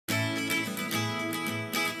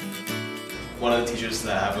One of the teachers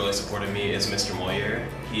that have really supported me is Mr. Moyer.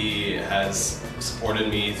 He has supported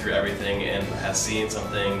me through everything and has seen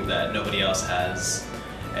something that nobody else has,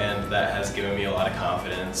 and that has given me a lot of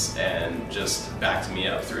confidence and just backed me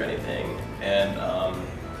up through anything. And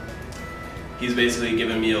he's basically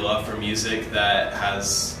given me a love for music that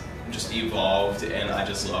has just evolved, and I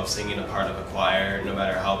just love singing a part of a choir, no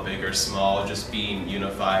matter how big or small. Just being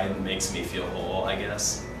unified makes me feel whole, I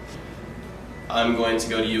guess. I'm going to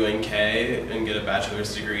go to UNK and get a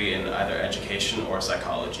bachelor's degree in either education or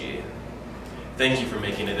psychology. Thank you for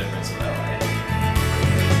making a difference in my life.